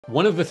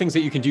One of the things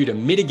that you can do to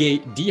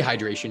mitigate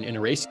dehydration in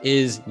a race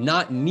is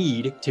not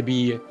need to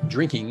be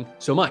drinking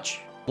so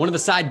much. One of the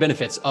side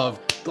benefits of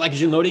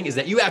glycogen loading is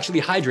that you actually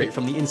hydrate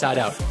from the inside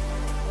out.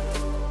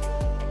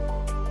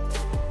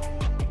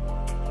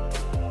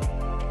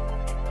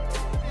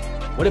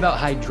 What about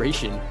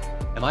hydration?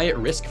 Am I at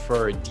risk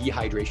for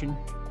dehydration?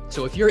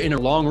 So if you're in a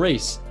long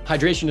race,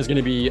 hydration is going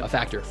to be a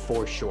factor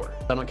for sure.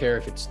 I don't care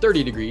if it's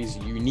 30 degrees,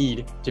 you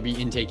need to be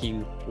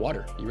intaking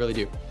water. You really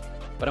do.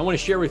 But I want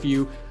to share with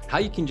you how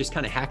you can just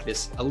kind of hack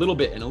this a little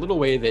bit in a little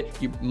way that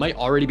you might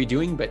already be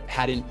doing, but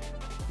hadn't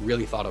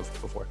really thought of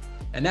before.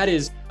 And that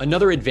is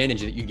another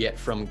advantage that you get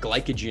from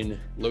glycogen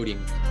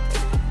loading.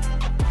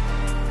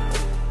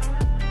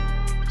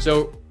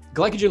 So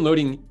glycogen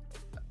loading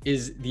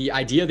is the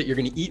idea that you're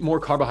going to eat more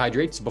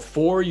carbohydrates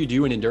before you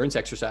do an endurance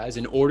exercise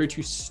in order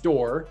to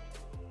store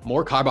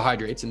more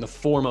carbohydrates in the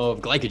form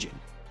of glycogen.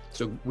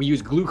 So we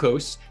use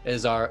glucose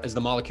as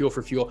the molecule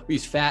for fuel. We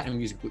use fat and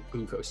we use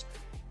glucose.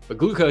 But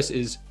glucose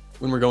is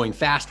when we're going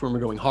fast, when we're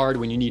going hard,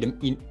 when you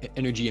need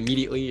energy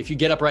immediately. If you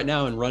get up right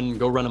now and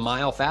go run a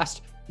mile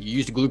fast, you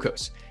used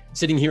glucose.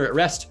 Sitting here at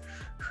rest,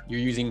 you're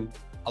using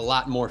a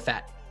lot more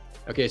fat.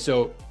 Okay,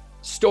 so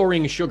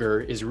storing sugar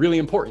is really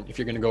important if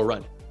you're going to go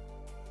run.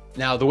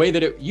 Now, the way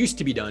that it used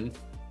to be done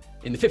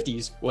in the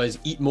 50s was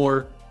eat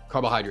more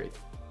carbohydrate.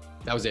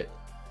 That was it.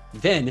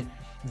 Then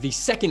the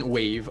second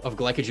wave of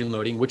glycogen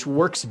loading, which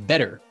works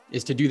better,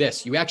 is to do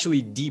this. You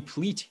actually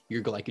deplete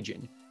your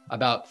glycogen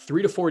about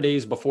 3 to 4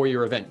 days before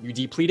your event. You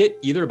deplete it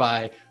either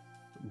by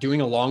doing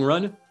a long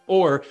run,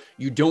 or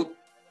you don't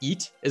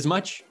eat as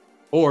much,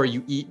 or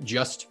you eat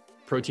just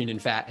protein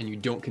and fat and you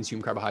don't consume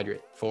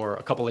carbohydrate for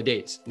a couple of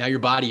days. Now your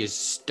body is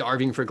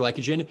starving for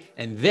glycogen,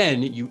 and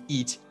then you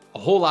eat a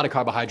whole lot of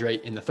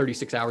carbohydrate in the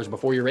 36 hours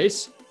before your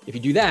race. If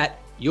you do that,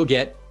 you'll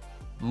get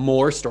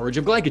more storage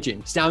of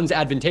glycogen. Sounds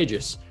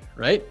advantageous,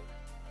 right?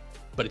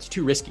 But it's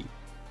too risky.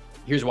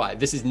 Here's why.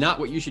 This is not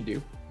what you should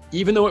do.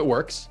 Even though it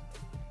works,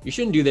 you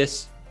shouldn't do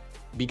this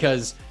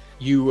because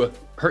you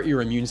hurt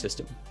your immune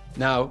system.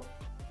 Now,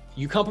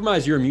 you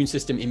compromise your immune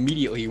system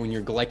immediately when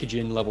your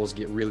glycogen levels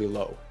get really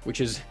low,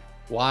 which is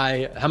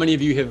why, how many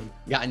of you have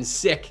gotten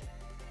sick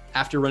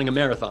after running a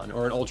marathon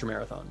or an ultra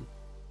marathon?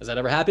 Has that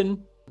ever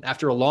happened?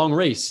 After a long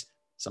race,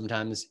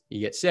 sometimes you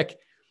get sick.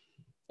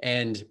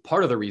 And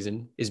part of the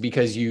reason is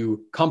because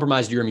you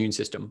compromised your immune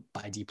system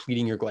by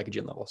depleting your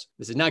glycogen levels.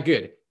 This is not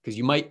good because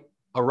you might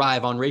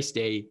arrive on race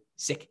day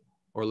sick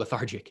or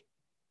lethargic.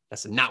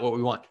 That's not what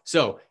we want.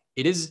 So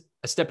it is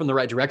a step in the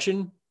right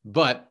direction,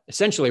 but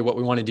essentially what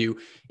we want to do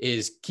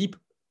is keep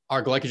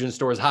our glycogen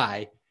stores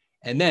high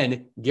and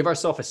then give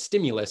ourselves a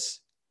stimulus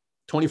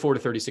 24 to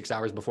 36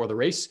 hours before the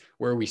race,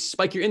 where we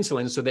spike your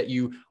insulin so that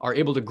you are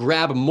able to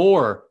grab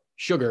more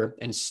sugar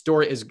and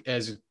store it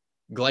as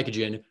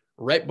glycogen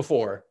right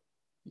before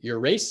your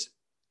race.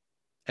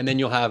 And then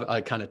you'll have a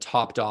kind of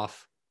topped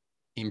off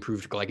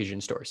improved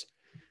glycogen stores.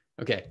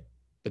 Okay.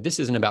 But this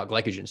isn't about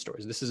glycogen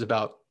stores. This is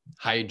about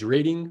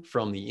hydrating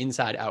from the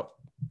inside out.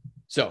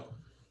 So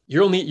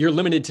you're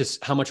limited to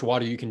how much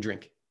water you can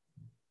drink,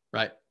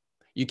 right?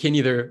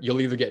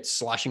 You'll either get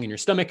sloshing in your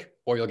stomach,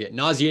 or you'll get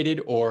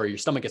nauseated, or your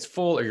stomach gets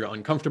full, or you're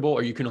uncomfortable,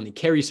 or you can only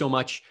carry so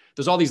much.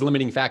 There's all these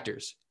limiting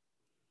factors.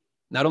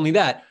 Not only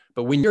that,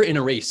 but when you're in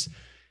a race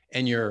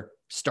and you're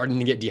starting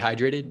to get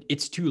dehydrated,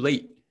 it's too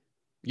late.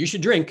 You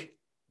should drink.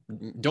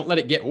 Don't let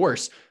it get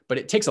worse, but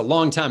it takes a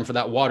long time for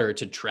that water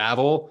to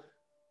travel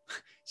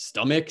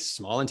stomach,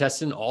 small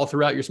intestine, all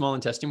throughout your small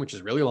intestine, which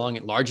is really long,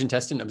 and large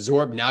intestine,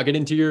 absorb, now get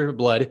into your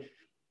blood.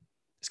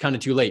 It's kind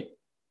of too late.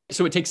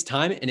 So it takes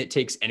time and it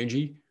takes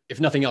energy. If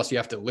nothing else, you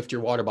have to lift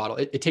your water bottle.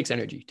 It takes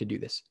energy to do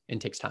this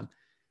and takes time.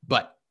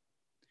 But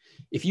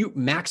if you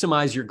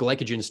maximize your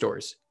glycogen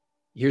stores,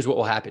 here's what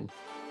will happen.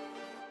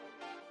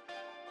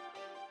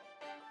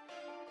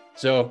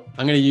 So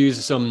I'm going to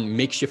use some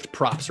makeshift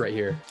props right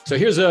here. So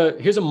here's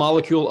a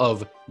molecule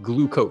of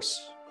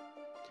glucose.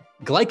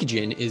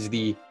 Glycogen is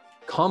the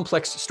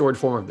complex stored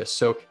form of this.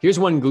 So here's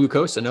one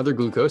glucose, another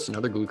glucose,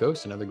 another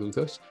glucose, another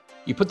glucose.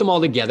 You put them all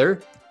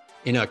together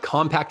in a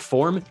compact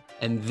form,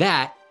 and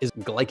that is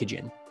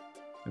glycogen.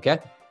 Okay.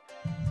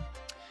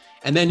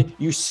 And then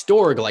you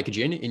store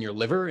glycogen in your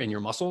liver and your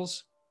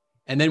muscles.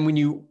 And then when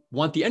you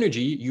want the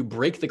energy, you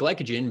break the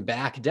glycogen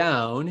back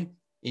down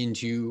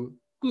into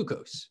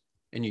glucose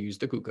and you use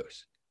the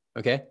glucose.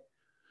 Okay.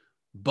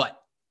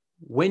 But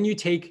when you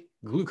take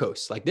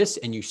glucose like this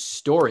and you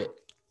store it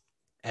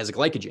as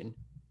glycogen,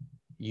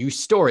 you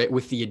store it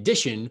with the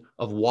addition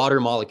of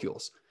water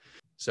molecules.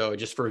 So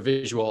just for a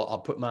visual, I'll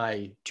put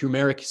my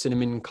turmeric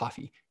cinnamon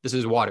coffee. This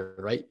is water,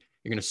 right?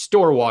 You're going to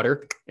store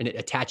water and it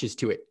attaches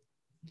to it.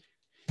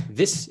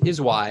 This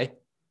is why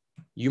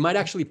you might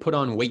actually put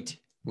on weight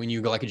when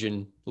you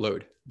glycogen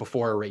load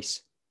before a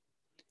race.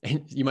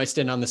 And you might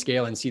stand on the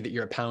scale and see that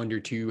you're a pound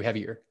or two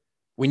heavier.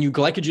 When you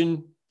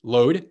glycogen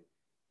load,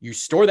 you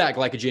store that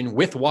glycogen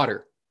with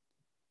water.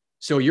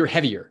 So you're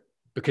heavier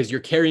because you're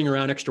carrying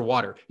around extra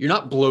water. You're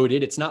not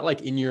bloated. It's not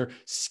like in your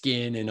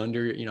skin and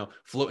under,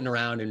 floating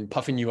around and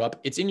puffing you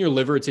up. It's in your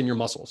liver. It's in your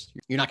muscles.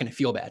 You're not going to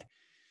feel bad.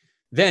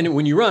 Then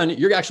when you run,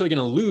 you're actually going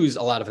to lose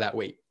a lot of that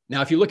weight.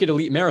 Now, if you look at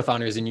elite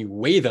marathoners and you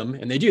weigh them,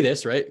 and they do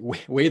this, right?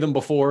 Weigh them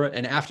before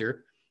and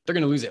after, they're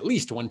going to lose at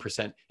least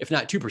 1%, if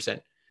not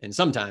 2%, and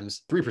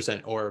sometimes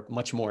 3% or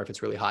much more if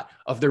it's really hot,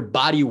 of their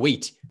body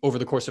weight over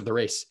the course of the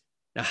race.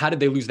 Now, how did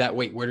they lose that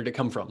weight? Where did it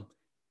come from?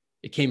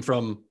 It came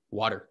from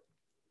water.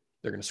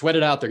 They're going to sweat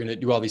it out. They're going to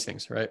do all these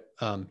things, right?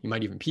 You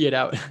might even pee it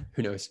out.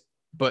 Who knows?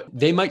 But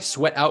they might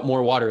sweat out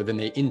more water than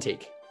they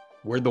intake.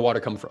 Where'd the water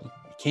come from?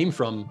 It came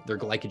from their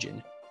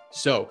glycogen.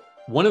 So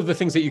one of the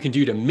things that you can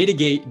do to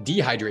mitigate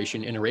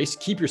dehydration in a race,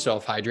 keep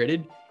yourself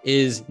hydrated,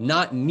 is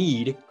not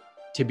need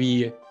to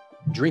be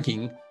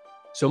drinking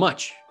so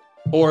much.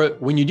 Or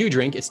when you do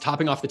drink, it's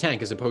topping off the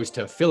tank as opposed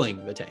to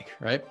filling the tank,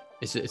 right?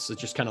 It's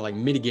just kind of like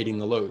mitigating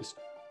the lows.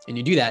 And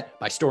you do that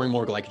by storing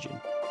more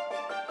glycogen.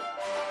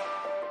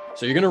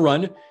 So you're going to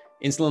run,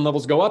 insulin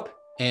levels go up,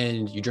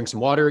 and you drink some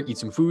water, eat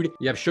some food.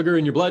 You have sugar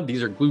in your blood.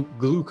 These are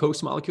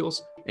glucose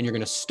molecules, and you're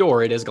going to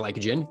store it as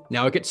glycogen.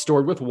 Now it gets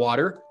stored with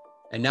water.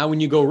 And now when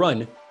you go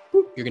run,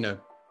 you're going to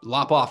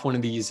lop off one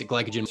of these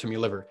glycogens from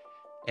your liver,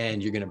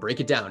 and you're going to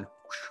break it down.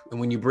 And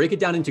when you break it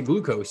down into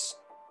glucose,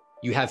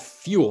 you have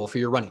fuel for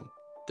your running.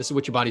 This is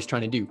what your body's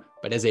trying to do.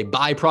 But as a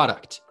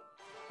byproduct,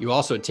 you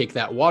also take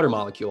that water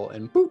molecule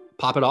and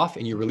pop it off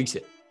and you release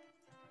it.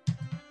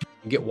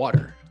 You get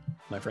water,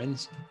 my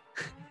friends.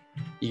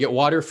 You get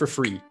water for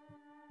free.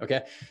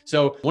 Okay.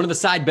 So one of the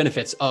side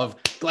benefits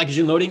of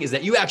glycogen loading is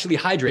that you actually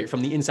hydrate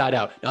from the inside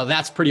out. Now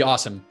that's pretty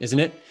awesome, isn't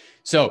it?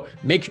 So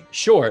make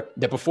sure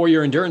that before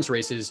your endurance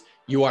races,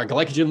 you are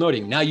glycogen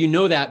loading. Now you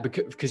know that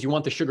because you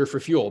want the sugar for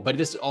fuel, but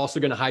this is also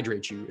going to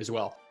hydrate you as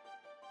well.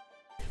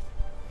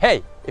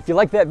 Hey, if you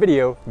liked that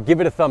video, give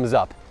it a thumbs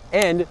up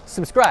and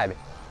subscribe.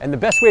 And the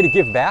best way to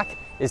give back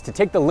is to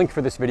take the link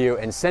for this video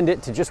and send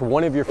it to just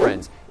one of your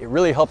friends. It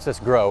really helps us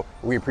grow.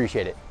 We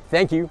appreciate it.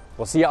 Thank you.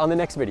 We'll see you on the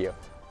next video.